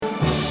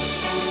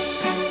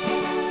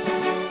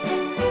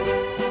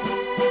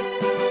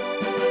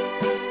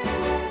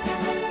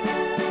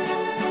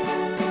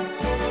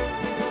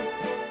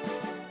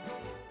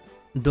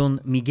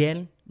Don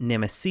Miguel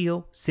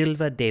Nemecio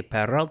Silva de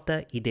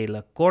Peralta y de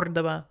la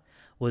Córdoba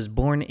was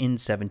born in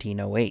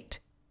 1708.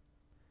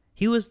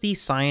 He was the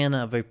scion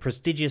of a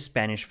prestigious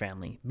Spanish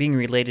family, being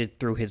related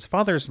through his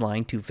father's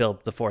line to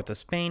Philip IV of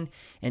Spain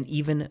and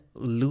even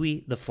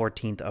Louis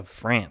XIV of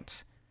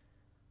France.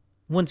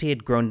 Once he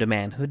had grown to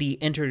manhood,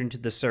 he entered into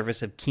the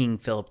service of King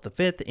Philip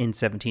V in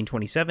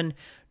 1727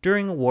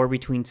 during a war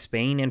between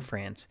Spain and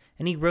France,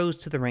 and he rose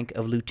to the rank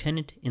of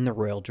lieutenant in the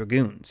Royal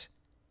Dragoons.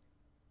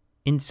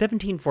 In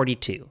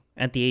 1742,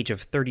 at the age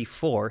of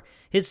 34,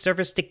 his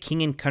service to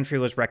king and country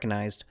was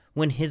recognized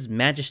when His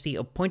Majesty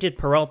appointed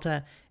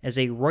Peralta as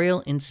a royal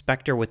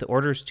inspector with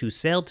orders to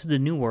sail to the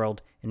New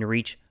World and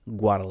reach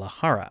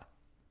Guadalajara.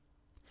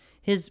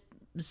 His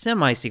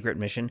semi-secret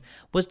mission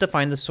was to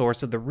find the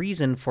source of the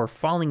reason for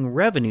falling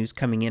revenues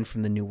coming in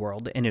from the New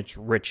World and its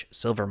rich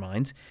silver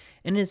mines,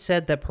 and it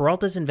said that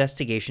Peralta's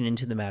investigation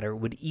into the matter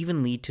would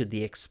even lead to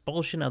the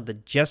expulsion of the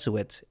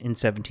Jesuits in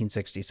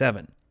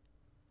 1767.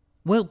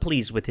 Well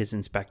pleased with his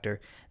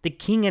inspector, the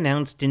king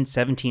announced in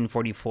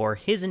 1744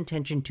 his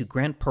intention to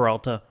grant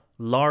Peralta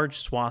large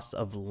swaths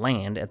of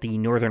land at the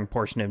northern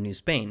portion of New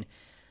Spain,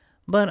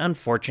 but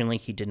unfortunately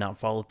he did not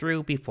follow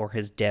through before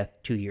his death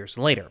 2 years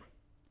later.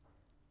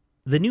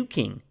 The new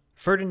king,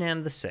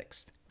 Ferdinand VI,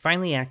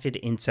 finally acted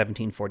in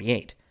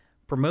 1748,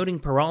 promoting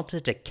Peralta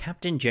to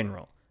Captain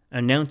General,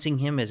 announcing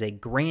him as a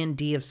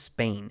grandee of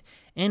Spain,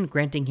 and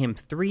granting him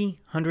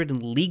 300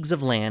 leagues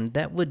of land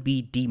that would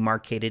be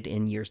demarcated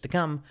in years to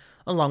come,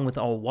 along with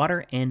all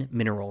water and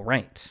mineral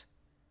rights.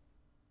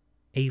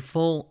 A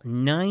full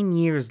 9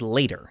 years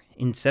later,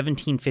 in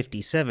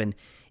 1757,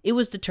 it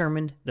was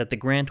determined that the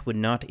grant would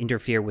not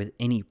interfere with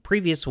any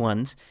previous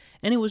ones,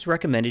 and it was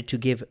recommended to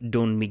give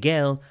Don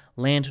Miguel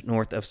land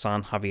north of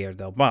San Javier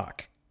del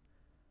Bac.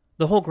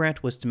 The whole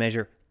grant was to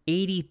measure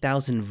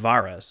 80,000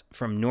 varas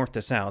from north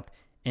to south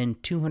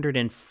and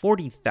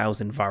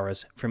 240,000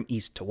 varas from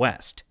east to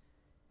west.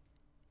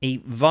 A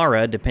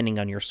vara, depending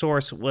on your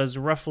source, was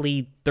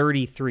roughly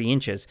 33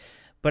 inches,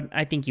 but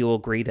I think you'll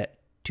agree that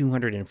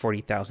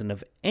 240,000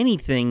 of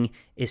anything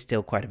is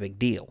still quite a big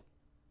deal.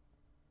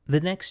 The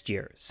next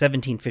year,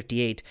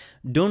 1758,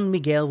 Don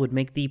Miguel would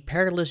make the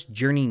perilous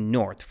journey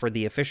north for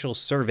the official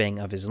surveying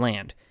of his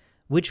land,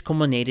 which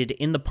culminated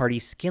in the party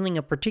scaling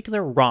a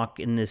particular rock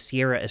in the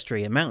Sierra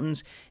Estrella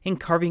Mountains and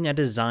carving a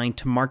design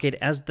to mark it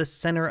as the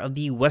center of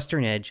the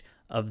western edge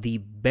of the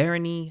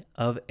barony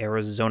of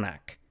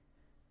Arizonac.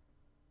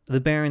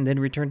 The baron then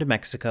returned to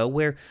Mexico,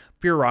 where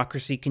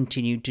bureaucracy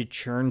continued to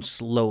churn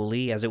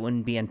slowly, as it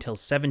wouldn't be until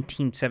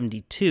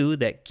 1772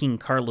 that King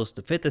Carlos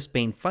V of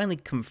Spain finally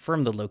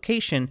confirmed the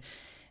location,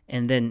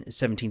 and then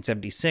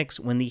 1776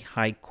 when the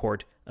High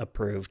Court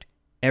approved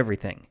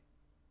everything.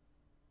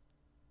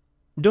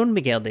 Don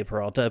Miguel de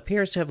Peralta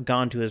appears to have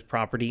gone to his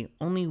property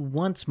only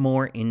once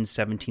more in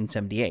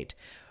 1778,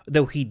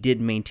 though he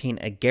did maintain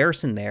a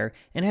garrison there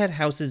and had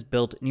houses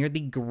built near the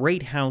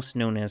great house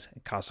known as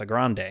Casa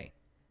Grande.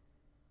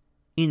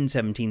 In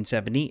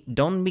 1770,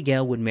 Don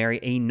Miguel would marry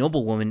a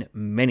noblewoman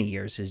many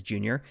years his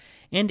junior,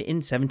 and in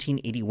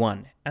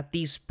 1781, at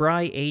the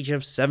spry age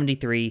of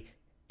 73,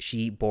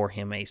 she bore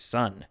him a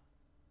son.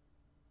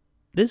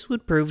 This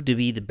would prove to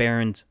be the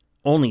baron's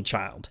only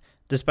child,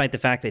 despite the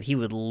fact that he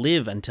would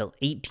live until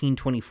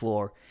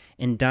 1824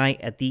 and die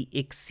at the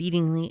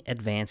exceedingly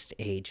advanced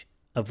age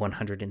of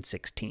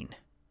 116.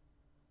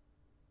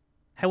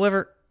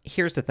 However,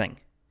 here's the thing.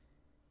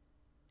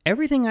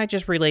 Everything I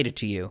just related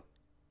to you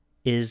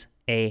is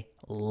a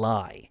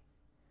lie.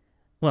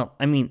 Well,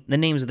 I mean, the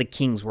names of the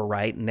kings were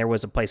right, and there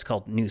was a place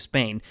called New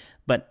Spain,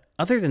 but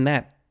other than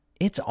that,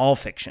 it's all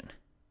fiction.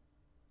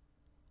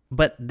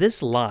 But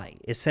this lie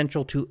is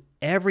central to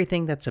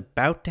everything that's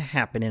about to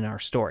happen in our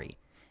story,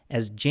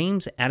 as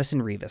James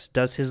Addison Reavis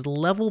does his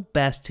level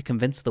best to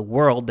convince the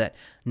world that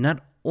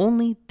not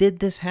only did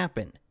this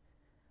happen,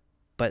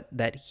 but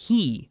that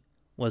he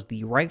was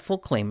the rightful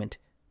claimant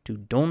to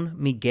Don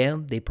Miguel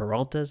de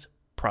Peralta's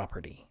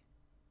property.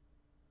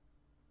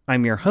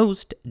 I'm your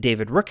host,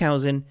 David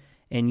Rookhausen,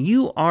 and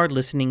you are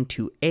listening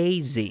to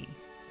AZ,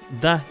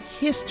 the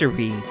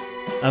history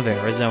of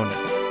Arizona.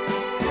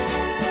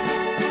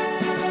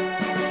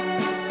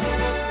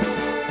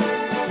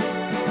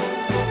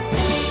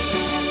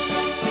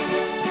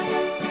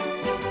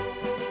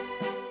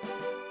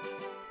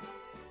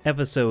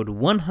 Episode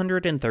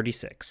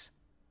 136,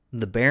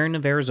 The Baron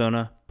of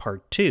Arizona,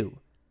 Part 2,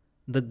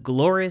 The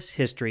Glorious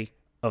History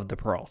of the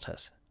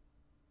Peraltas.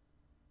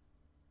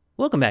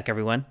 Welcome back,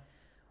 everyone.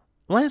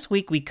 Last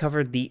week we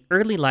covered the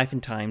early life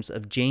and times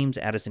of James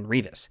Addison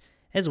Reavis,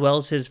 as well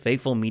as his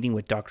fateful meeting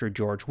with Dr.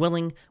 George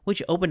Willing,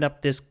 which opened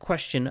up this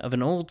question of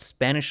an old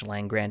Spanish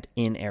land grant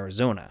in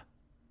Arizona.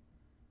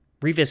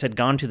 Reavis had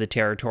gone to the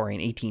territory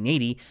in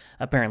 1880,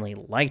 apparently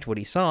liked what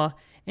he saw,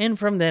 and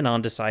from then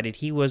on decided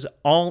he was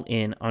all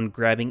in on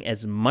grabbing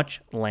as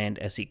much land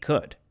as he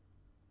could.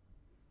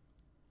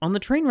 On the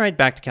train ride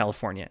back to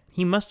California,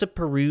 he must have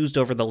perused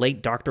over the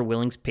late Dr.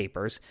 Willing's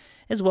papers,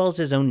 as well as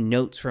his own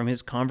notes from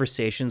his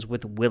conversations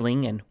with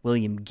Willing and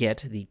William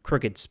Gitt, the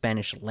crooked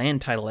Spanish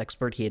land title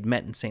expert he had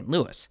met in St.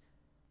 Louis.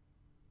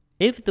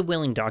 If the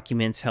Willing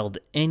documents held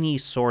any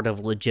sort of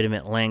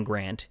legitimate land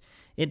grant,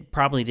 it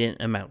probably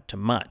didn't amount to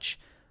much,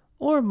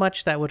 or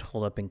much that would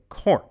hold up in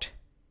court.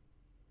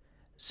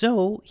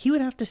 So he would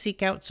have to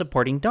seek out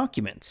supporting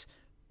documents,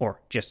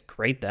 or just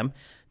create them,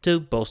 to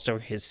bolster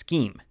his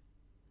scheme.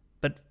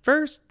 But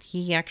first,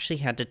 he actually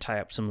had to tie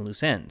up some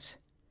loose ends.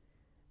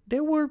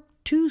 There were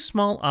two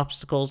small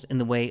obstacles in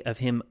the way of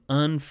him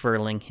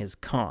unfurling his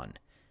con.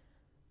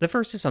 The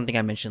first is something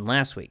I mentioned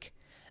last week,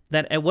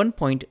 that at one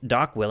point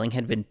Doc Willing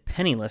had been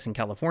penniless in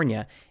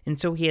California, and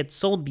so he had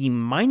sold the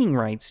mining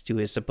rights to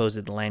his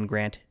supposed land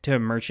grant to a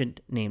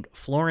merchant named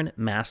Florin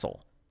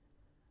Massel.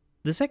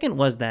 The second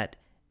was that,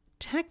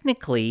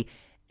 technically,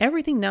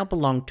 everything now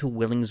belonged to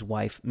Willing's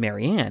wife,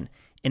 Marianne,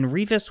 and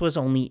Reavis was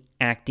only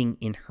acting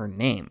in her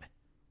name.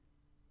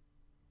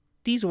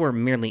 These were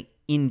merely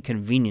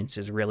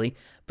inconveniences, really,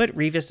 but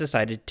Reavis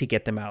decided to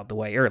get them out of the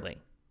way early.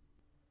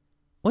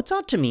 What's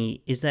odd to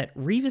me is that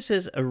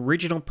Reavis's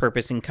original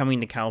purpose in coming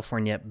to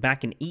California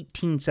back in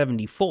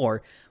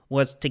 1874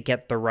 was to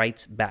get the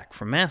rights back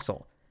from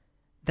Massel.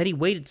 That he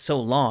waited so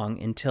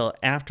long until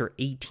after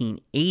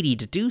 1880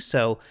 to do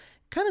so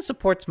kind of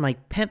supports my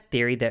pet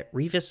theory that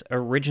Reavis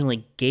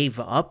originally gave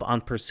up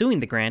on pursuing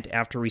the grant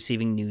after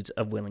receiving news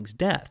of Willing's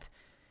death,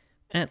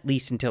 at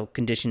least until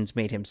conditions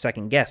made him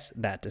second-guess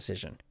that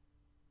decision.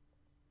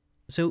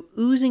 So,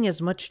 oozing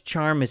as much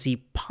charm as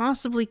he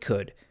possibly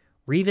could,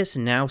 Reavis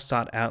now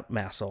sought out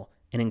Massel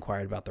and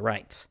inquired about the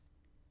rights.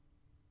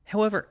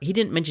 However, he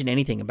didn't mention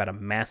anything about a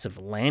massive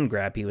land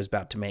grab he was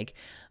about to make,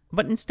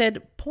 but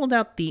instead pulled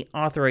out the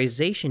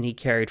authorization he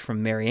carried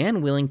from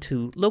Marianne Willing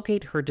to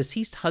locate her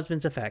deceased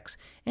husband's effects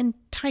and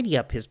tidy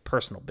up his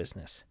personal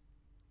business.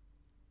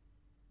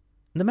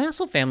 The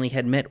Massel family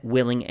had met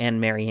Willing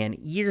and Marianne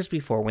years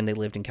before when they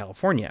lived in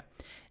California,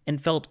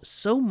 and felt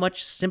so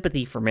much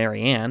sympathy for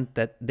Marianne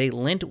that they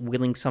lent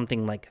Willing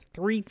something like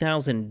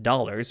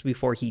 $3,000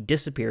 before he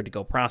disappeared to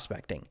go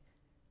prospecting.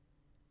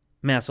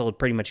 Massel had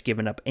pretty much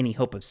given up any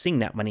hope of seeing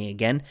that money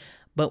again,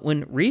 but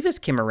when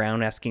Reavis came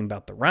around asking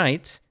about the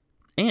rights,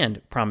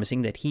 and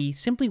promising that he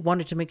simply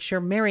wanted to make sure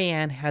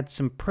Marianne had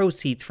some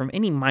proceeds from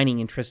any mining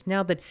interest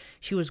now that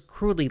she was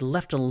cruelly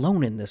left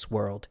alone in this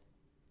world,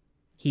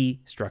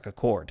 he struck a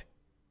chord.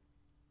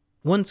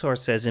 One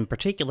source says in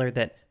particular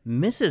that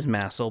Mrs.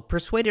 Massel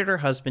persuaded her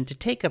husband to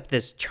take up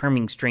this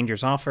charming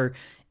stranger's offer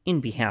in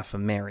behalf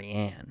of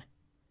Marianne.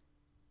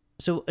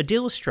 So a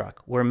deal was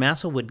struck where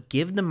Massel would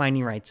give the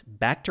mining rights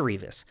back to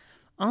Reavis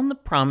on the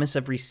promise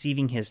of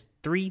receiving his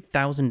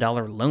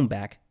 $3,000 loan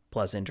back,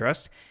 plus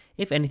interest,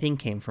 if anything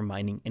came from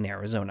mining in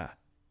Arizona.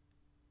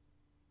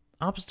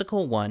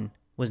 Obstacle 1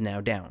 was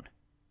now down.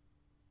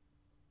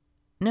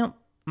 Now,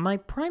 my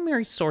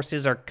primary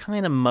sources are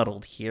kind of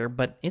muddled here,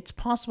 but it's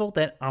possible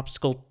that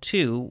Obstacle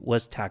 2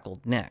 was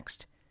tackled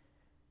next.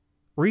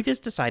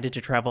 Reavis decided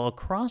to travel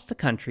across the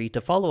country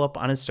to follow up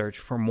on his search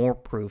for more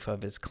proof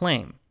of his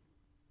claim.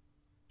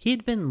 He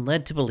had been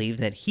led to believe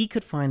that he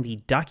could find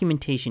the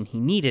documentation he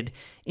needed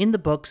in the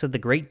books of the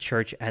great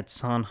church at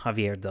San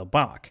Javier del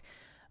Bac,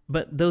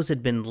 but those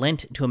had been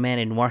lent to a man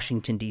in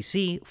Washington,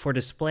 D.C. for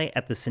display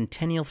at the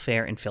Centennial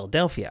Fair in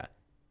Philadelphia.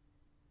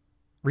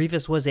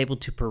 Reavis was able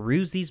to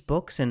peruse these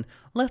books and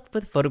left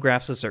with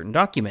photographs of certain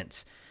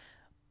documents,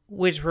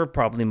 which were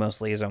probably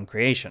mostly his own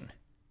creation.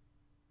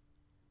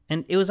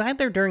 And it was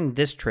either during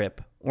this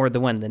trip, or the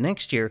one the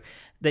next year,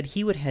 that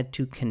he would head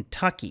to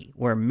Kentucky,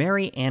 where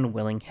Mary Ann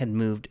Willing had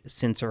moved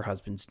since her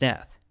husband's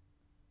death.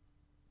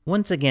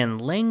 Once again,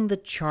 laying the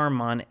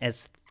charm on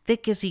as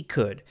thick as he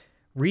could,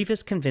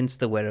 Reavis convinced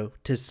the widow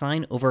to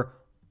sign over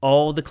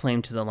all the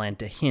claim to the land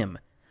to him,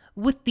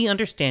 with the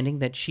understanding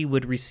that she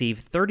would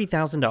receive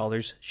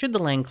 $30,000 should the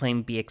land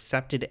claim be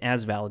accepted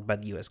as valid by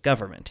the U.S.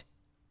 government.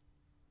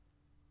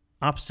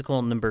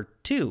 Obstacle number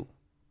 2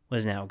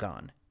 was now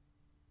gone.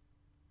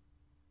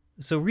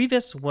 So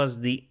Reavis was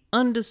the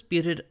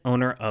undisputed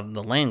owner of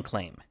the land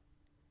claim,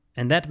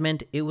 and that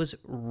meant it was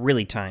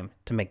really time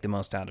to make the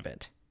most out of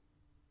it.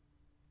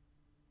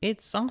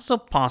 It's also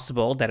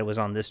possible that it was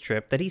on this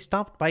trip that he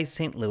stopped by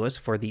St. Louis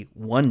for the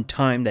one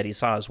time that he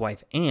saw his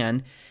wife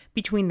Anne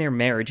between their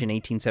marriage in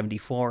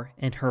 1874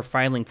 and her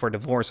filing for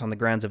divorce on the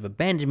grounds of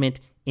abandonment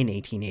in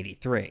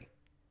 1883.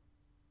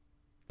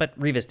 But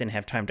Reavis didn't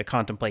have time to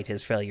contemplate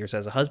his failures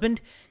as a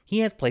husband. He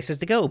had places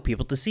to go,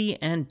 people to see,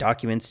 and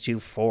documents to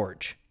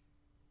forge.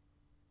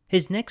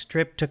 His next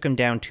trip took him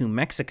down to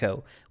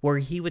Mexico, where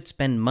he would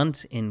spend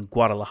months in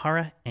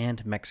Guadalajara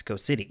and Mexico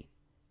City.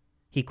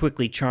 He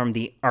quickly charmed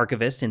the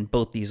archivist in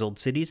both these old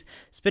cities,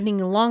 spending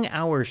long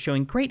hours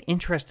showing great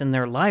interest in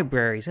their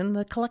libraries and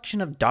the collection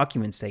of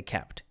documents they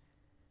kept.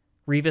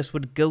 Reavis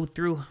would go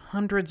through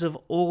hundreds of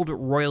old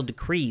royal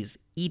decrees,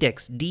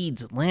 edicts,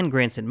 deeds, land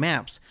grants, and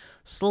maps,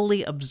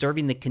 slowly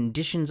observing the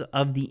conditions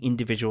of the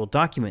individual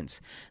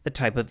documents, the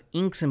type of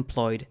inks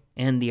employed,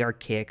 and the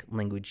archaic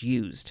language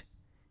used.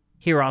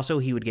 Here also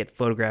he would get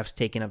photographs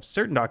taken of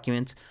certain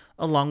documents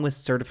along with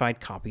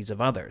certified copies of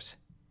others.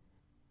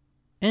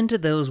 And to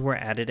those were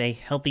added a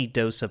healthy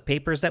dose of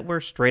papers that were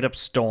straight up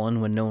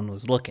stolen when no one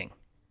was looking.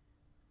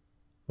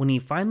 When he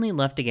finally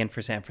left again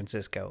for San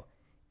Francisco,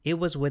 it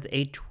was with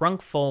a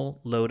trunk full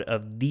load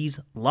of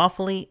these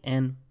lawfully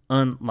and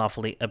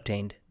unlawfully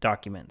obtained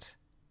documents.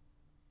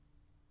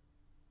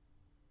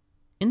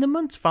 In the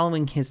months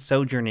following his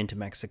sojourn into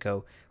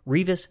Mexico,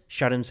 Reavis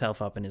shut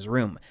himself up in his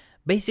room,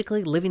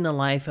 basically living the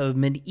life of a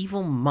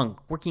medieval monk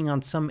working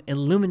on some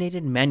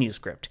illuminated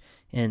manuscript,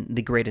 in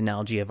the great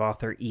analogy of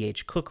author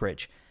E.H.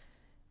 Cookridge.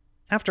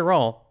 After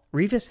all,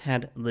 Reavis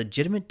had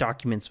legitimate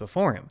documents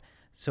before him,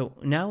 so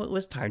now it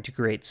was time to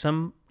create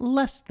some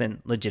less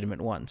than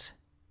legitimate ones.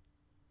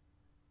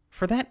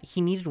 For that,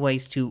 he needed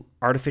ways to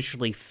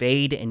artificially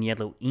fade and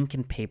yellow ink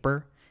and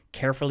paper,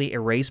 carefully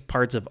erase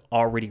parts of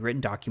already written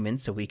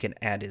documents so he could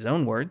add his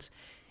own words,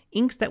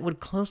 inks that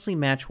would closely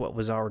match what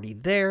was already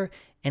there,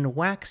 and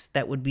wax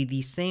that would be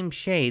the same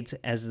shades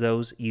as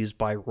those used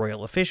by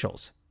royal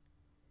officials.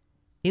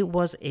 It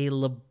was a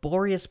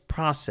laborious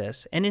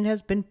process, and it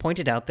has been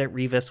pointed out that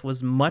Reavis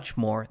was much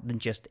more than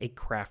just a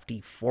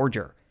crafty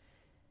forger.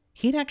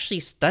 He had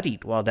actually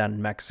studied while down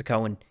in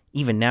Mexico, and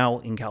even now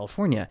in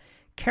California,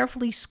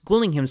 carefully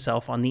schooling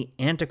himself on the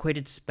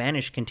antiquated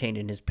Spanish contained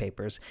in his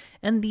papers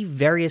and the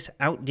various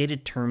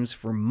outdated terms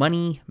for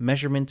money,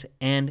 measurements,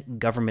 and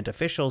government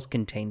officials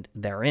contained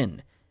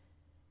therein.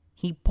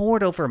 He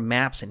pored over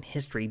maps and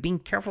history, being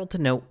careful to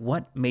note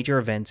what major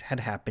events had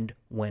happened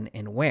when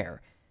and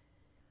where.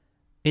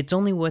 It's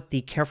only with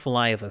the careful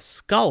eye of a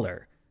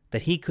scholar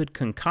that he could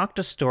concoct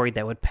a story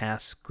that would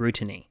pass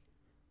scrutiny.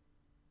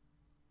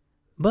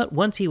 But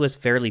once he was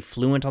fairly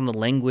fluent on the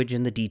language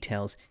and the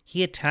details,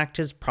 he attacked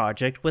his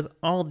project with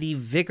all the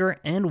vigor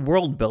and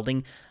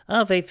world-building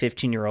of a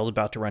 15-year-old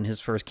about to run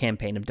his first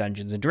campaign of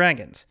Dungeons &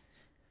 Dragons.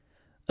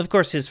 Of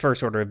course, his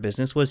first order of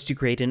business was to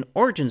create an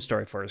origin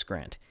story for his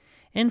grant,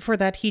 and for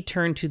that he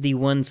turned to the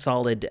one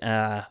solid,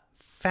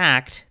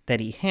 fact that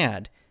he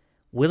had.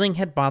 Willing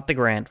had bought the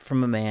grant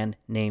from a man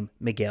named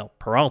Miguel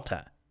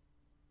Peralta.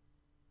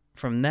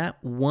 From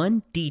that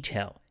one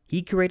detail,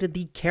 he created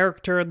the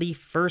character of the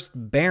first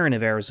Baron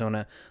of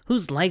Arizona,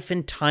 whose life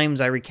and times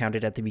I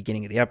recounted at the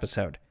beginning of the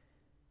episode.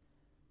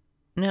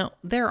 Now,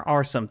 there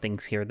are some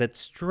things here that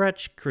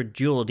stretch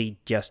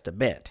credulity just a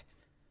bit,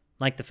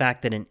 like the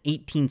fact that an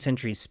 18th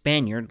century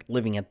Spaniard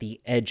living at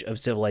the edge of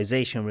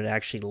civilization would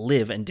actually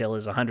live until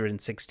his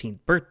 116th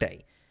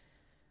birthday.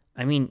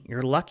 I mean,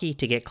 you're lucky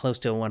to get close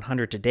to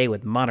 100 today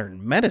with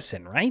modern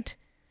medicine, right?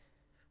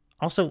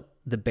 Also,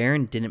 the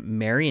Baron didn't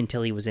marry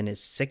until he was in his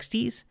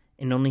 60s,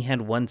 and only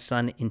had one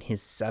son in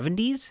his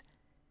 70s?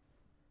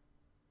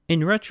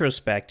 In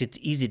retrospect, it's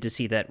easy to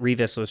see that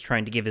Reavis was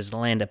trying to give his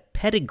land a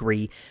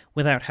pedigree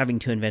without having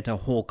to invent a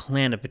whole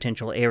clan of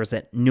potential heirs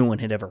that no one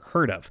had ever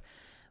heard of.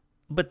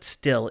 But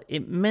still,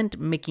 it meant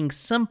making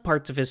some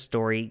parts of his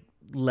story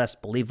less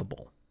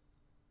believable.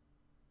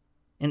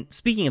 And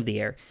speaking of the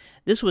heir,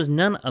 this was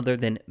none other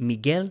than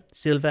Miguel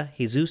Silva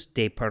Jesus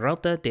de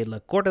Peralta de la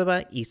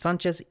Córdoba y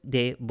Sánchez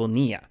de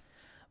Bonilla,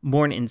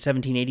 born in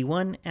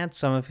 1781 at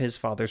some of his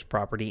father's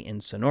property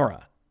in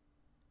Sonora.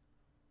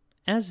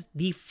 As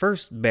the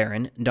first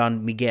Baron,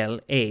 Don Miguel,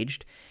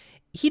 aged,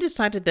 he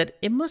decided that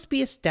it must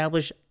be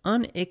established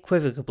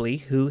unequivocally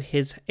who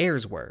his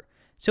heirs were,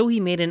 so he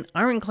made an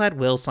ironclad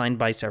will signed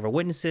by several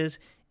witnesses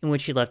in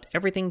which he left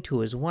everything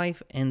to his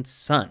wife and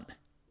son.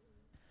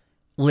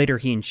 Later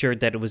he ensured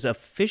that it was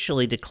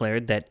officially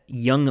declared that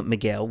young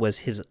Miguel was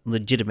his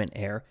legitimate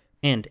heir,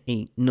 and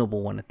a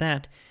noble one at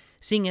that,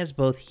 seeing as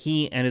both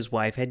he and his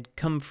wife had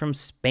come from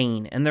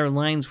Spain and their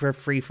lines were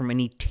free from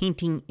any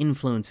tainting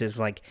influences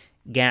like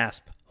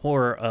gasp,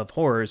 horror of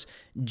horrors,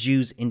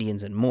 Jews,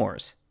 Indians, and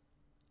Moors.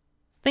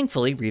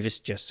 Thankfully,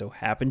 Reavis just so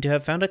happened to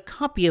have found a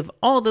copy of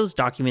all those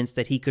documents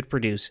that he could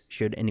produce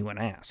should anyone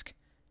ask.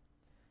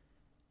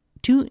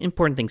 Two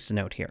important things to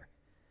note here.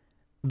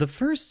 The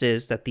first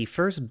is that the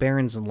first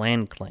Baron's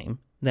land claim,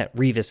 that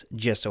Reavis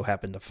just so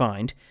happened to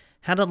find,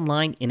 had a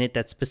line in it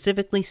that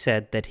specifically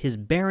said that his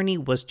barony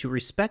was to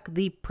respect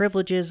the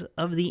privileges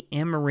of the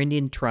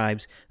Amerindian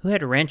tribes who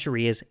had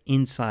rancherias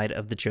inside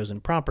of the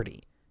chosen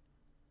property.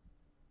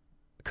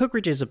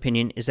 Cookridge's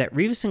opinion is that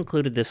Reavis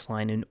included this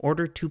line in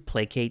order to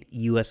placate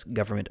U.S.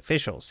 government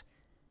officials.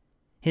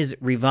 His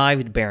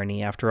revived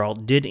barony, after all,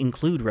 did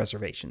include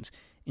reservations,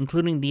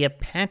 including the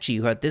Apache,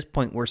 who at this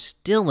point were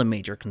still a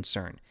major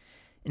concern.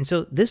 And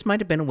so this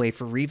might have been a way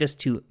for Reavis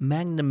to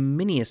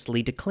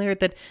magnanimously declare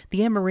that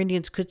the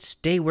Amerindians could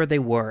stay where they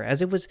were,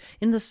 as it was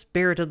in the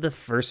spirit of the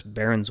first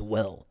Baron's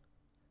will.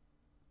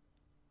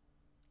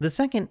 The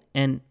second,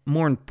 and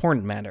more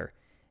important matter,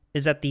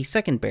 is that the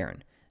second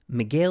Baron,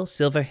 Miguel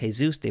Silva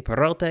Jesus de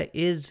Peralta,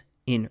 is,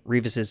 in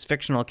Reavis's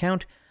fictional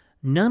account,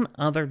 none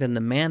other than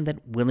the man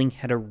that Willing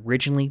had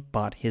originally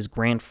bought his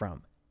grant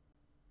from.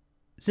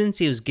 Since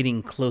he was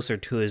getting closer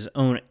to his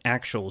own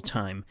actual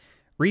time,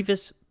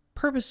 Reavis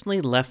purposely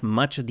left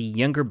much of the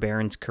younger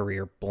Baron's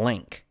career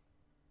blank.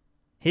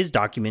 His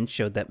documents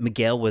showed that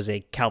Miguel was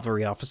a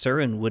cavalry officer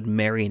and would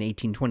marry in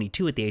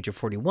 1822 at the age of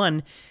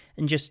 41,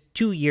 and just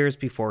 2 years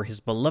before his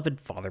beloved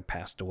father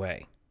passed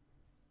away.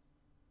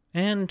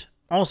 And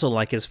also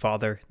like his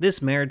father,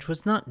 this marriage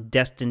was not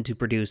destined to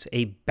produce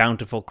a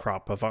bountiful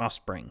crop of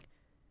offspring.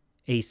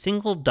 A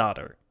single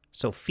daughter,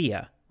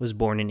 Sophia, was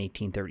born in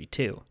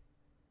 1832.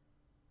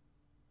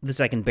 The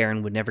second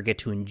Baron would never get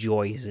to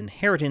enjoy his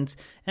inheritance,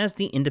 as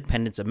the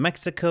independence of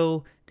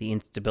Mexico, the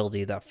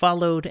instability that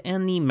followed,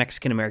 and the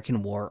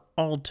Mexican-American War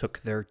all took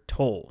their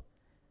toll.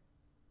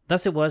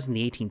 Thus it was in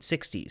the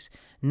 1860s,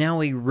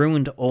 now a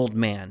ruined old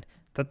man,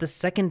 that the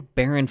second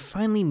Baron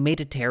finally made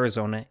it to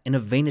Arizona in a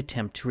vain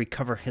attempt to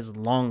recover his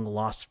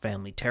long-lost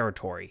family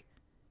territory.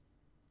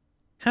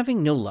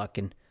 Having no luck,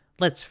 and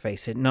let's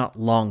face it, not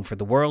long for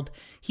the world,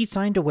 he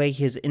signed away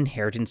his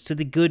inheritance to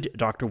the good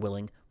Dr.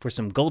 Willing for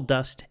some gold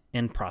dust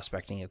and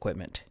prospecting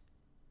equipment.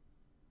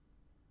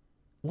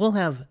 We'll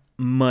have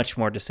much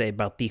more to say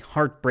about the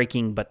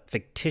heartbreaking but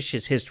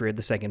fictitious history of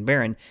the second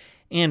Baron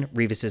and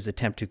Reavis's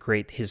attempt to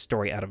create his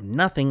story out of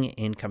nothing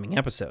in coming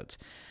episodes.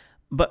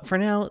 But for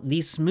now,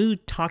 the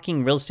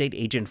smooth-talking real estate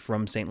agent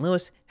from St.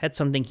 Louis had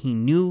something he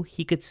knew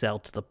he could sell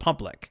to the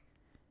public.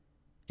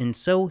 And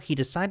so he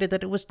decided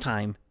that it was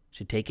time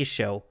to take his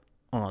show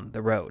on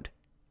the road.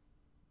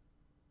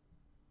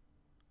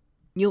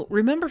 You'll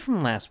remember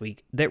from last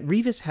week that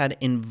Reavis had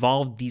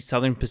involved the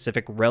Southern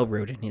Pacific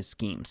Railroad in his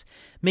schemes,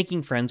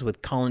 making friends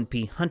with Colin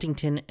P.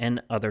 Huntington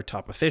and other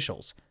top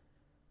officials.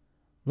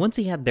 Once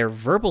he had their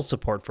verbal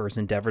support for his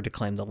endeavor to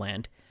claim the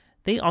land,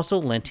 they also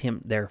lent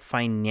him their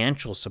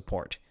financial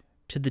support,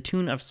 to the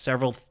tune of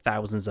several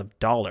thousands of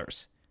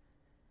dollars.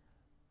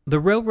 The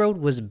railroad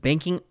was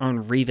banking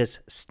on Reavis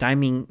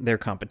stymieing their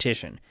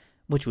competition,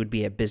 which would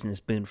be a business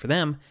boon for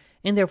them,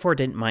 and therefore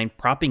didn't mind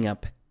propping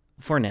up,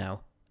 for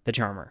now, the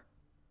charmer.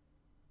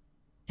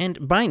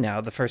 And by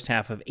now, the first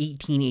half of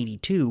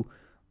 1882,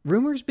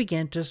 rumors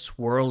began to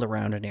swirl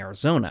around in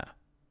Arizona.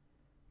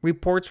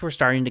 Reports were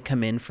starting to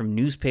come in from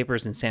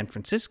newspapers in San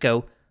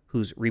Francisco,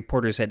 whose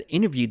reporters had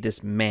interviewed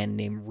this man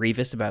named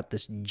Reavis about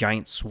this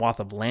giant swath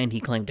of land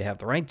he claimed to have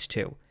the rights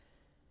to.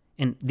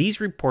 And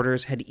these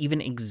reporters had even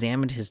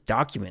examined his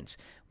documents,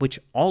 which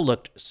all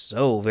looked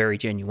so very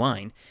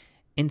genuine,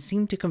 and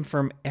seemed to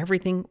confirm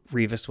everything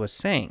Reavis was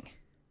saying.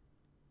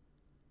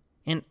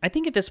 And I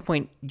think at this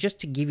point, just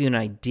to give you an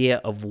idea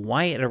of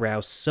why it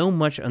aroused so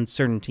much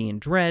uncertainty and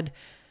dread,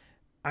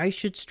 I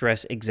should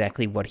stress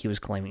exactly what he was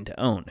claiming to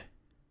own.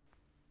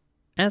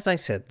 As I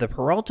said, the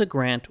Peralta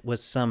grant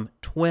was some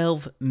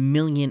 12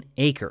 million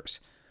acres,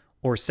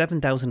 or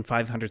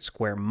 7,500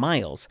 square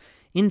miles,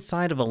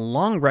 inside of a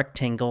long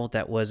rectangle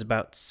that was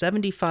about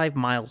 75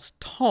 miles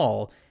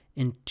tall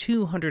and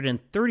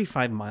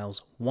 235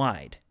 miles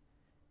wide.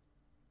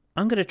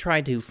 I'm going to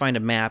try to find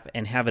a map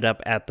and have it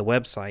up at the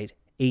website,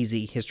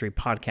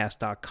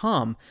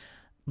 azhistorypodcast.com,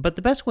 but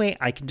the best way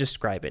I can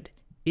describe it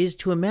is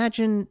to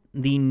imagine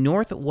the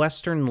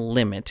northwestern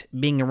limit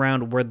being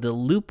around where the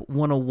Loop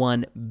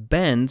 101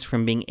 bends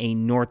from being a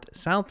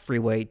north-south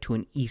freeway to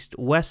an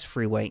east-west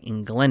freeway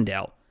in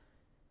Glendale.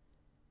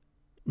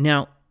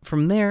 Now,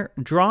 from there,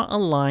 draw a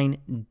line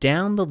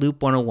down the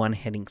Loop 101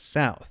 heading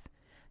south,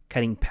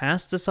 cutting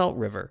past the Salt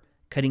River,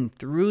 cutting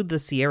through the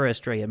Sierra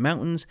Estrella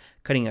Mountains,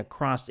 cutting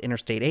across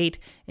Interstate 8,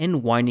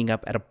 and winding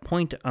up at a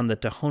point on the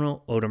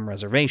Tohono O'odham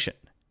Reservation.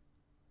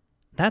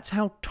 That's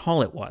how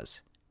tall it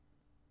was.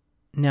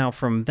 Now,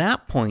 from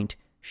that point,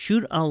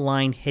 shoot a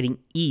line heading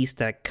east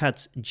that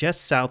cuts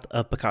just south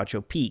of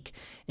Picacho Peak,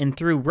 and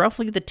through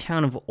roughly the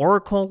town of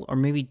Oracle, or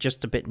maybe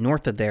just a bit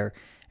north of there,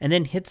 and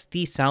then hits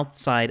the south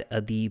side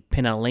of the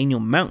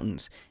Pinaleño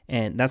Mountains,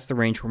 and that's the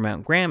range where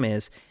Mount Graham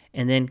is,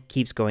 and then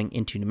keeps going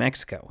into New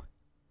Mexico.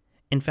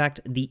 In fact,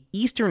 the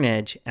eastern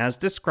edge, as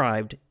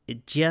described,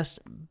 it just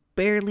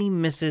barely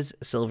misses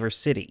Silver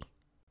City.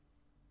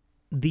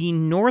 The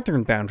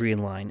northern boundary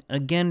line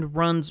again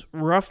runs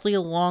roughly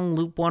along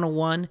Loop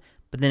 101,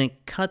 but then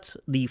it cuts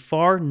the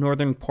far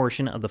northern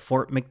portion of the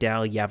Fort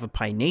McDowell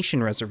Yavapai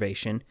Nation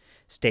Reservation,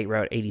 State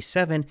Route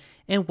 87,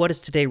 and what is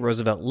today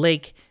Roosevelt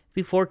Lake,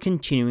 before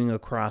continuing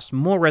across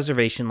more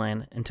reservation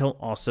land until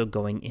also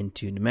going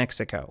into New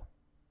Mexico.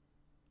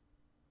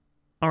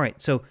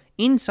 Alright, so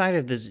inside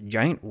of this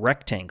giant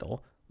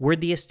rectangle were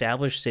the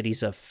established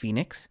cities of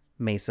Phoenix,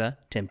 Mesa,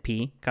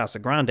 Tempe, Casa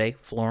Grande,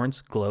 Florence,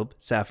 Globe,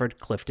 Safford,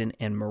 Clifton,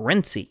 and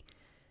Morenci.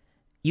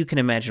 You can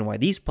imagine why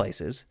these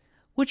places,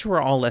 which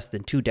were all less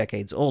than 2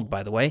 decades old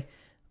by the way,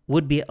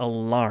 would be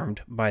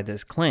alarmed by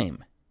this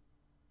claim.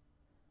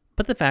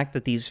 But the fact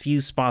that these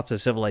few spots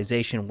of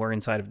civilization were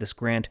inside of this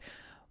grant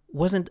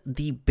wasn't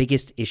the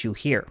biggest issue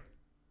here.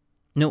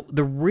 No,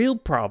 the real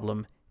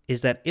problem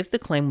is that if the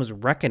claim was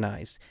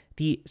recognized,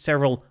 the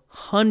several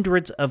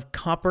hundreds of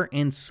copper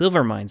and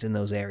silver mines in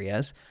those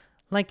areas,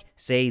 like,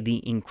 say,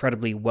 the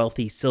incredibly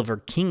wealthy Silver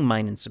King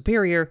mine in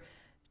Superior,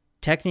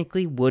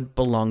 technically would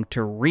belong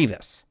to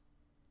Reavis.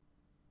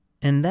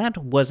 And that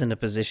wasn't a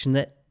position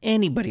that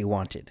anybody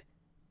wanted,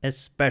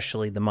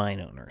 especially the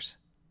mine owners.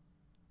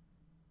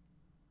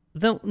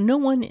 Though no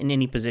one in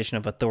any position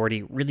of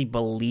authority really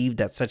believed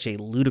that such a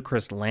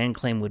ludicrous land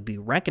claim would be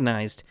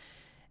recognized,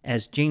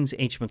 as James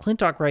H.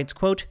 McClintock writes,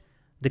 quote,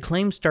 "The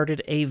claim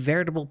started a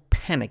veritable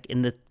panic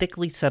in the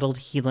thickly settled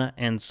Gila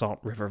and Salt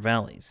River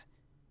valleys."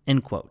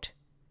 End quote.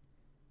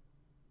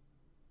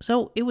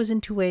 So it was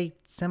into a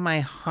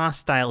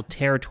semi-hostile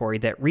territory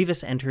that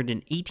Reavis entered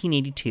in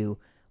 1882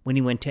 when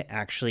he went to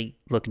actually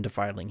look into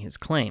filing his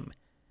claim.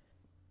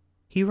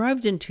 He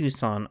arrived in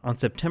Tucson on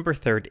September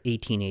 3rd,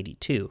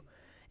 1882,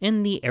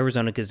 and the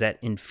Arizona Gazette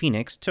in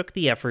Phoenix took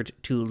the effort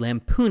to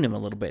lampoon him a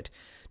little bit,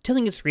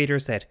 telling its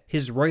readers that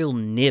his royal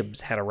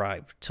nibs had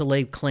arrived to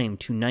lay claim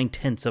to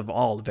 9/10 of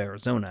all of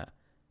Arizona.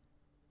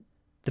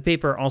 The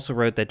paper also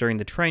wrote that during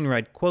the train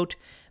ride, quote,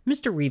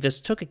 "Mr.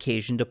 Reavis took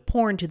occasion to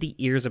pour into the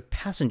ears of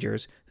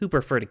passengers who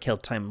prefer to kill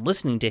time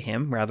listening to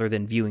him rather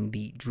than viewing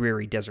the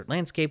dreary desert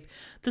landscape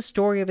the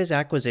story of his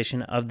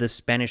acquisition of the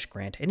Spanish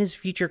grant and his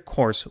future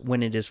course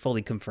when it is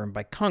fully confirmed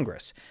by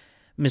Congress.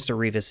 Mr.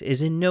 Reavis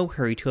is in no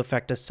hurry to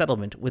effect a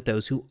settlement with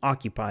those who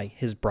occupy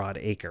his broad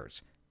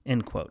acres."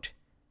 End quote.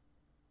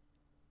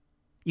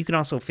 You can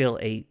also feel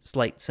a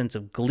slight sense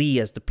of glee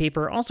as the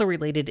paper also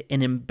related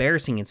an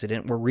embarrassing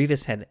incident where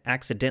Reavis had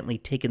accidentally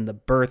taken the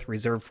berth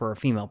reserved for a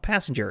female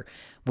passenger,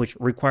 which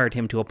required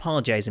him to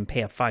apologize and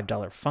pay a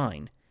 $5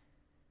 fine.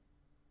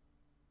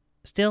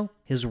 Still,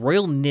 his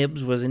royal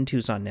nibs was in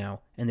Tucson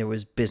now, and there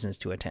was business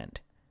to attend.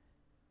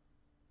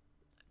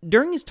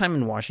 During his time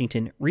in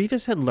Washington,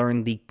 Reavis had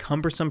learned the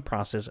cumbersome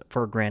process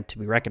for a grant to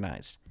be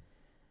recognized.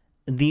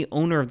 The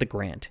owner of the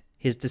grant,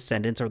 his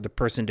descendants, or the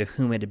person to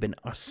whom it had been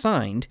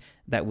assigned,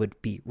 that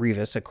would be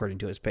Reavis according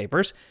to his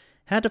papers,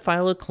 had to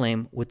file a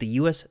claim with the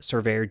U.S.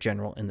 Surveyor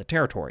General in the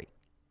territory.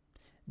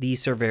 The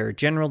Surveyor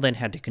General then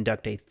had to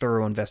conduct a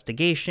thorough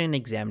investigation,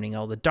 examining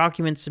all the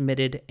documents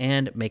submitted,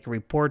 and make a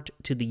report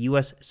to the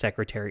U.S.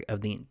 Secretary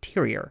of the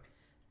Interior.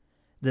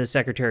 The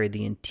Secretary of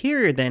the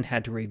Interior then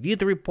had to review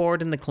the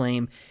report and the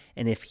claim,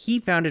 and if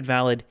he found it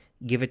valid,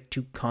 give it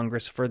to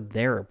Congress for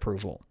their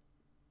approval.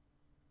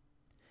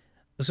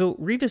 So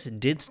Reavis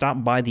did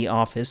stop by the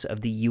office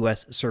of the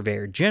U.S.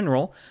 Surveyor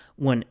General,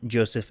 one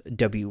Joseph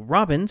W.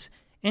 Robbins,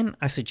 and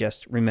I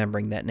suggest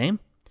remembering that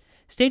name,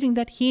 stating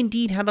that he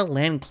indeed had a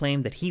land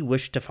claim that he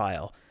wished to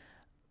file,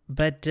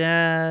 but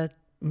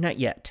not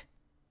yet.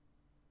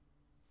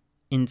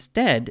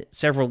 Instead,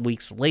 several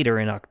weeks later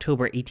in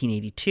October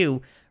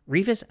 1882,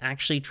 Reavis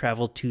actually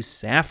traveled to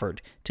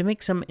Safford to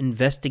make some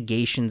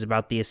investigations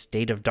about the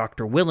estate of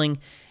Dr. Willing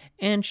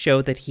and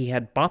show that he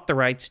had bought the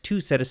rights to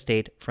said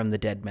estate from the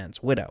dead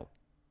man's widow.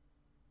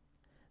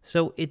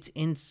 So it's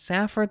in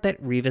Safford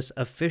that Reavis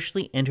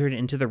officially entered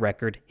into the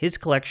record his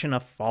collection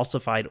of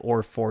falsified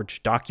or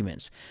forged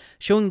documents,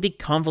 showing the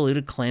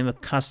convoluted claim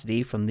of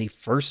custody from the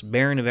first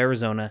Baron of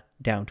Arizona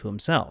down to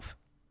himself.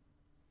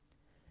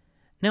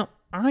 Now,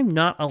 I'm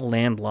not a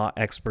land law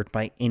expert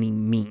by any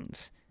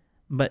means,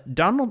 but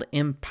Donald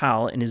M.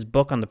 Powell in his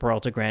book on the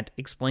Peralta grant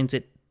explains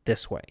it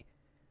this way.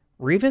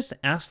 Reavis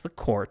asked the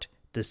court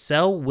to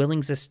sell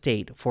Willing's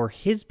estate for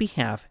his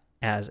behalf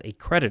as a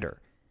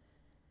creditor.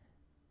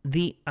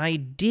 The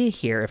idea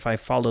here, if I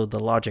follow the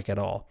logic at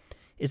all,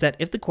 is that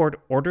if the court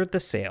ordered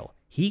the sale,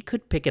 he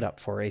could pick it up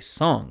for a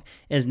song,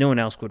 as no one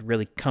else would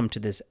really come to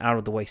this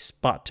out-of-the-way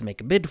spot to make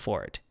a bid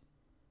for it.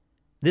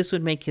 This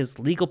would make his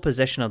legal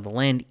possession of the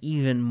land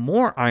even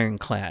more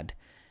ironclad,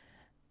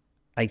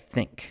 I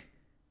think.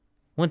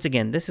 Once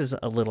again, this is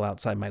a little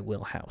outside my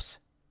wheelhouse.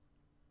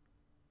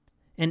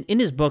 And in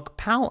his book,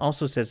 Powell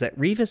also says that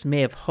Reavis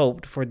may have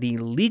hoped for the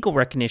legal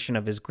recognition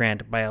of his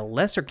grant by a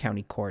lesser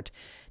county court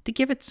to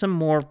give it some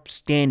more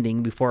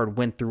standing before it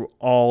went through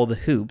all the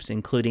hoops,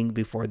 including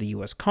before the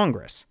U.S.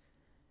 Congress.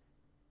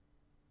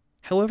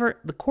 However,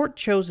 the court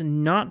chose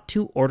not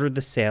to order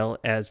the sale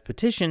as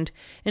petitioned,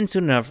 and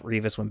soon enough,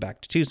 Reavis went back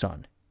to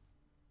Tucson.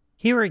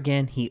 Here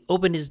again, he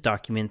opened his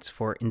documents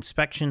for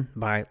inspection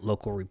by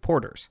local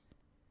reporters.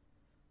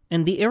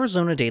 And the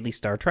Arizona Daily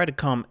Star tried to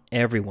calm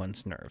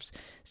everyone's nerves,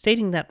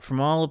 stating that from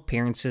all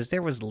appearances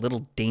there was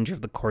little danger of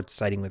the court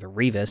siding with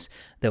Reavis,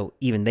 though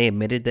even they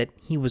admitted that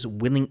he was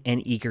willing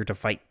and eager to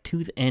fight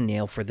tooth and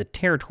nail for the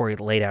territory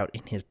laid out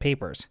in his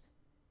papers.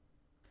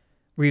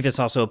 Reavis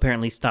also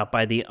apparently stopped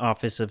by the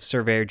office of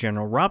Surveyor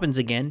General Robbins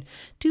again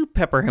to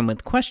pepper him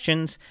with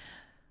questions,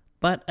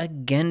 but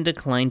again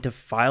declined to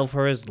file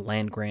for his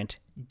land grant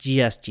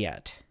just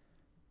yet.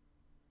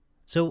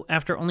 So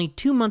after only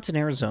 2 months in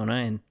Arizona,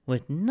 and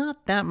with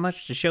not that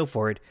much to show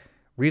for it,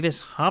 Reavis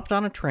hopped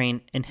on a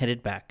train and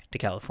headed back to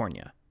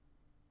California.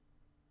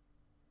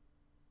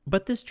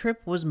 But this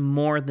trip was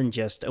more than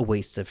just a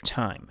waste of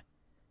time.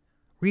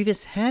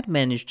 Reavis had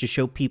managed to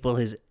show people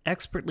his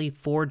expertly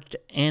forged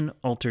and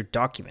altered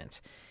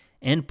documents,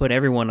 and put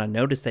everyone on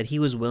notice that he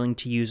was willing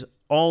to use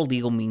all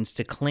legal means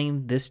to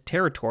claim this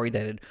territory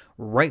that had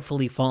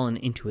rightfully fallen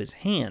into his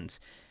hands,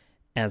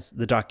 as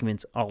the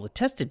documents all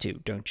attested to,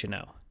 don't you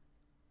know?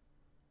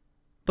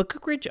 But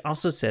Cookridge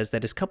also says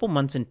that his couple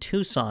months in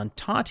Tucson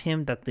taught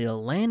him that the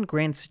land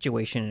grant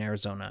situation in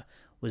Arizona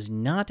was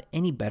not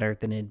any better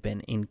than it had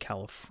been in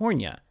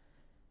California.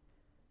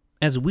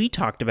 As we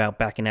talked about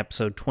back in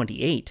episode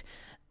 28,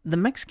 the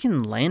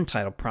Mexican land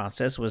title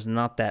process was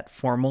not that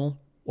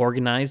formal,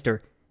 organized,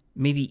 or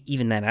maybe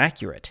even that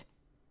accurate.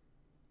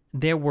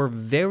 There were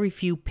very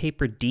few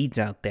paper deeds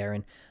out there,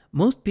 and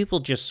most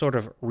people just sort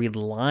of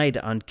relied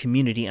on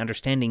community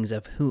understandings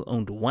of who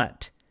owned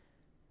what.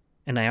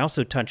 And I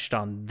also touched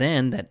on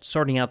then that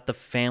sorting out the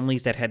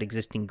families that had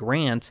existing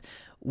grants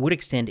would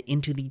extend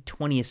into the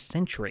 20th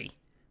century.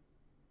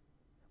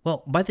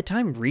 Well, by the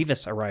time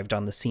Reavis arrived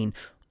on the scene,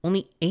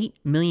 only 8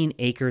 million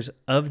acres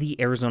of the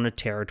Arizona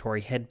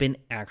Territory had been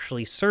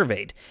actually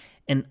surveyed,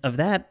 and of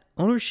that,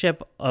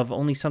 ownership of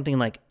only something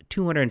like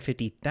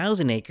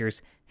 250,000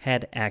 acres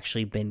had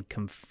actually been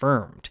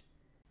confirmed.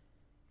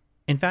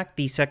 In fact,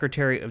 the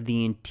Secretary of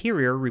the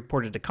Interior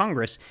reported to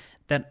Congress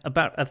that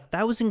about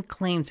 1,000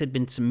 claims had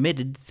been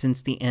submitted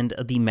since the end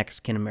of the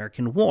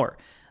Mexican-American War,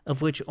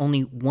 of which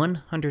only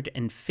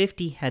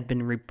 150 had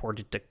been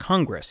reported to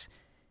Congress,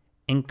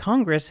 and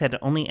Congress had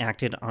only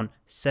acted on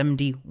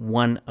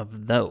 71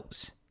 of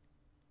those.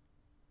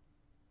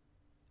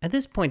 At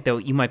this point, though,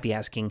 you might be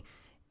asking,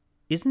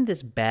 isn't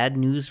this bad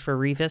news for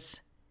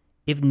Reavis?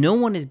 If no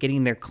one is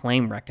getting their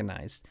claim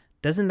recognized,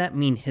 doesn't that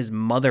mean his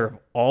mother of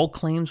all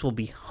claims will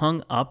be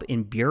hung up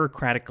in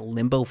bureaucratic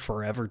limbo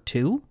forever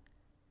too?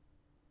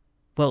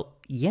 Well,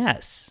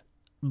 yes,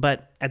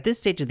 but at this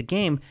stage of the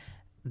game,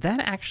 that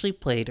actually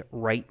played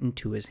right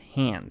into his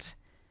hands.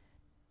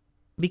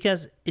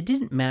 Because it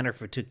didn't matter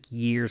if it took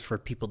years for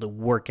people to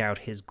work out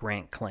his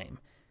grant claim.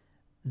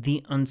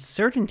 The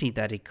uncertainty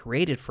that it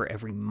created for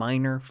every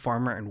miner,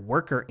 farmer, and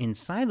worker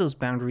inside those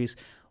boundaries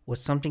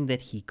was something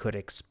that he could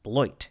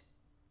exploit.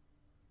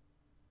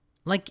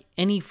 Like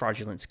any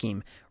fraudulent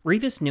scheme,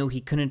 Reavis knew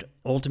he couldn't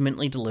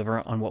ultimately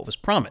deliver on what was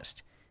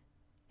promised.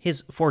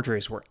 His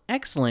forgeries were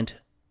excellent,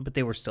 but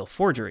they were still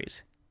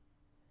forgeries.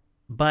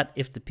 But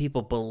if the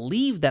people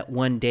believed that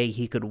one day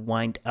he could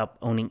wind up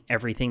owning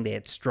everything they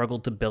had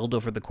struggled to build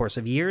over the course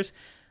of years,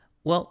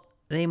 well,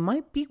 they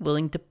might be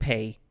willing to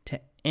pay to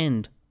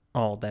end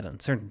all that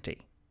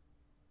uncertainty.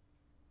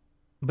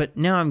 But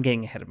now I'm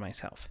getting ahead of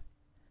myself.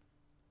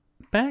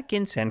 Back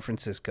in San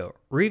Francisco,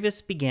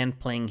 Reavis began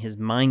playing his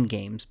mind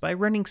games by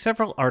running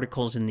several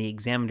articles in the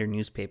Examiner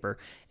newspaper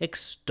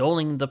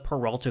extolling the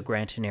Peralta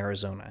grant in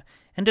Arizona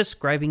and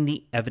describing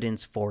the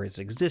evidence for its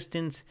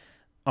existence,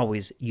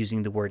 always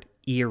using the word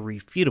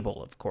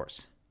irrefutable, of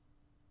course.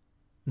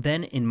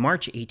 Then, in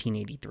March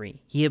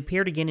 1883, he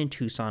appeared again in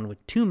Tucson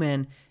with 2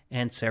 men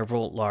and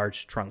several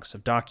large trunks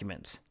of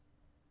documents.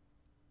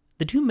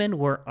 The 2 men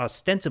were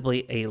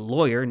ostensibly a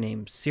lawyer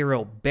named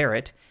Cyril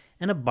Barrett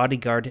and a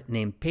bodyguard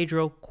named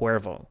Pedro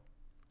Cuervo.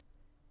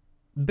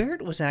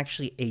 Barrett was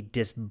actually a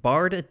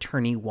disbarred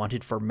attorney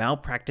wanted for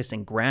malpractice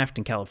and graft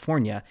in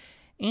California,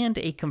 and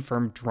a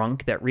confirmed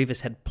drunk that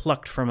Reavis had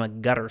plucked from a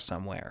gutter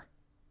somewhere.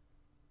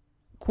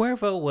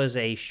 Cuervo was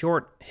a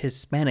short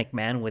Hispanic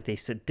man with a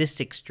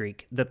sadistic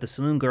streak that the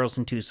saloon girls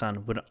in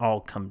Tucson would all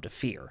come to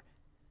fear.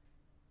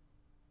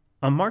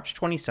 On March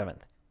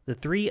 27th, the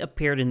 3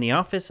 appeared in the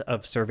office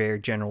of Surveyor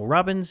General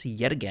Robbins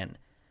yet again,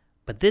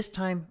 but this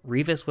time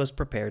Reavis was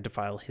prepared to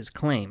file his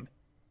claim,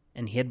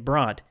 and he had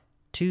brought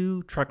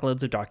 2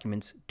 truckloads of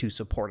documents to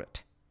support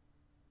it.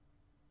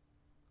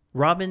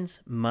 Robbins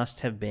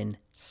must have been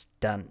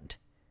stunned.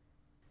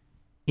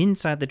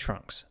 Inside the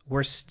trunks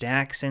were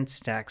stacks and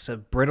stacks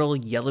of brittle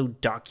yellow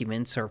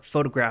documents or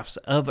photographs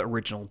of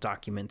original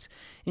documents,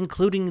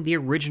 including the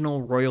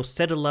original royal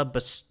cedula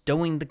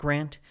bestowing the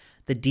grant,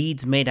 the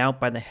deeds made out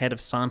by the head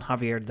of San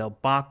Javier del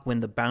Bac when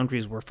the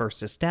boundaries were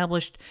first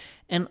established,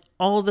 and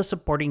all the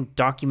supporting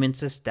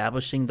documents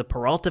establishing the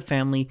Peralta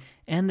family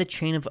and the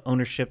chain of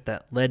ownership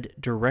that led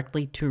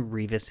directly to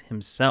Reavis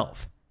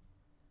himself.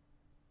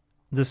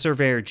 The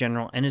Surveyor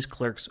General and his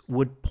clerks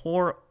would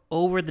pore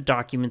over the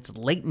documents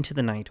late into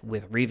the night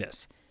with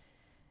Reavis.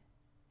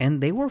 And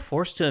they were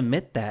forced to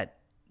admit that,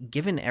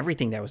 given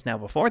everything that was now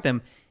before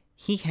them,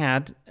 he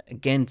had,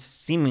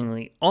 against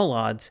seemingly all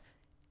odds,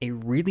 a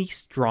really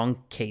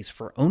strong case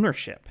for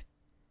ownership.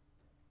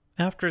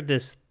 After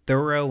this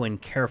thorough and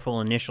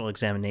careful initial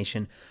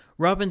examination,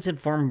 Robbins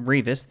informed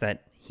Reavis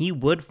that he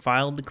would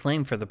file the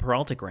claim for the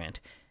Peralta grant,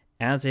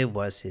 as it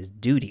was his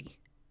duty.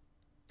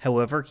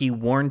 However, he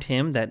warned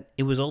him that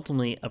it was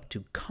ultimately up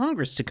to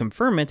Congress to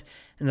confirm it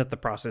and that the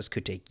process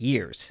could take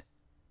years.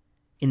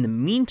 In the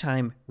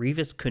meantime,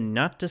 Reavis could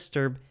not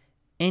disturb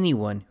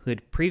anyone who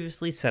had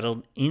previously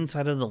settled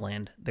inside of the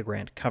land the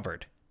grant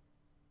covered.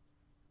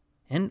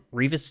 And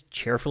Reavis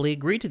cheerfully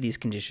agreed to these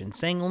conditions,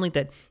 saying only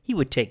that he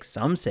would take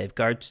some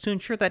safeguards to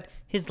ensure that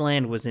his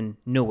land was in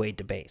no way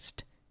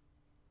debased.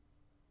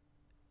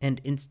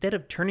 And instead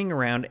of turning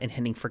around and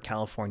heading for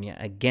California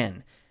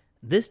again,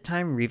 this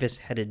time Reavis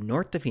headed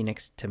north to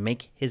Phoenix to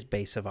make his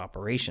base of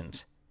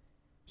operations.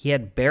 He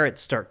had Barrett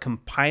start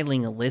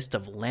compiling a list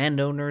of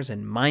landowners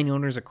and mine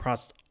owners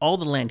across all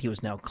the land he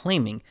was now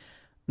claiming,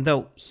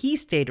 though he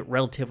stayed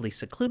relatively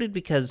secluded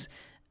because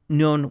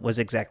no one was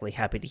exactly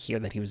happy to hear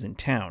that he was in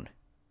town.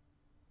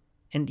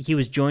 And he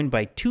was joined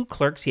by 2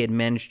 clerks he had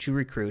managed to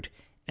recruit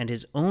and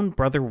his own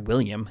brother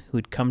William, who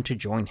had come to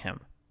join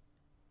him.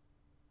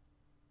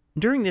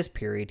 During this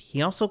period,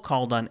 he also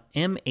called on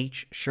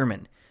M.H.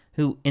 Sherman,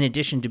 who, in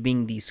addition to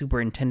being the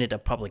superintendent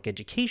of public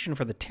education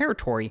for the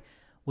territory,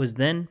 was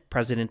then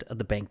president of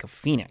the Bank of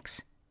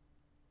Phoenix.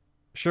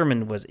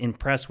 Sherman was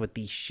impressed with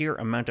the sheer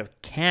amount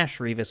of cash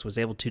Reavis was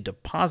able to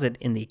deposit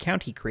in the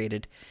account he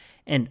created,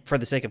 and for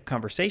the sake of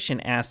conversation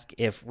asked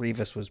if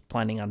Reavis was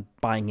planning on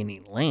buying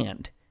any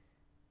land.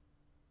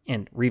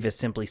 And Reavis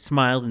simply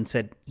smiled and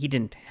said he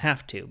didn't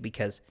have to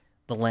because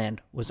the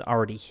land was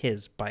already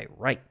his by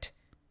right.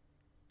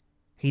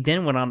 He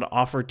then went on to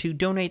offer to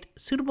donate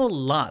suitable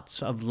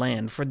lots of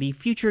land for the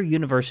future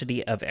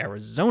University of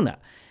Arizona,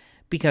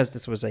 because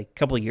this was a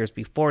couple years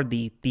before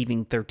the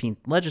thieving 13th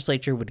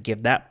legislature would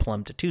give that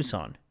plum to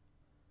Tucson.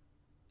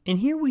 And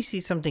here we see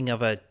something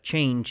of a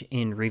change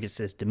in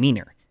Reavis's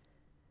demeanor.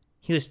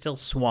 He was still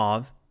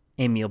suave,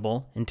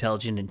 amiable,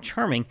 intelligent, and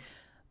charming,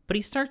 but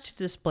he starts to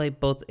display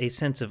both a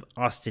sense of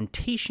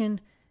ostentation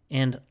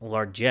and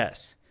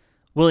largesse,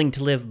 willing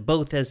to live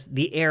both as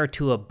the heir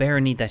to a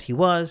barony that he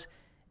was,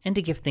 and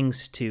to give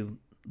things to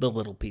the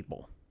little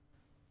people.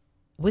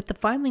 With the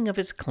filing of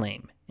his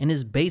claim and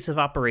his base of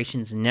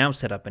operations now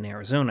set up in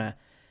Arizona,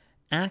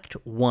 Act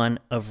 1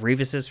 of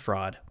Reavis's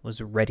fraud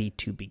was ready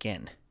to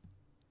begin.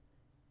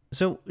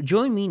 So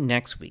join me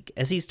next week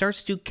as he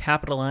starts to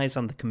capitalize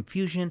on the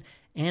confusion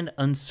and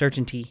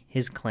uncertainty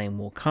his claim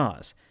will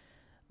cause.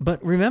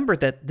 But remember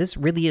that this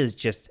really is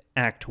just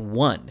Act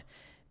 1,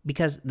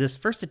 because this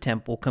first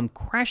attempt will come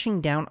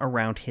crashing down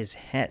around his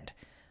head,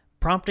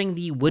 prompting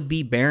the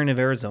would-be Baron of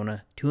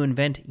Arizona to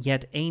invent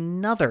yet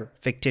another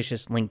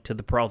fictitious link to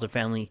the Peralta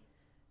family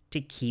to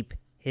keep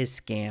his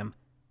scam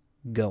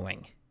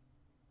going.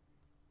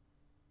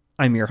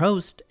 I'm your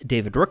host,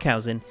 David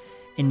Rookhausen,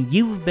 and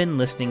you've been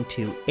listening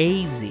to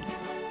AZ,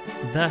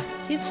 the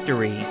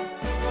history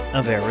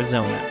of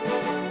Arizona.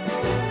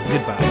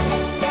 Goodbye.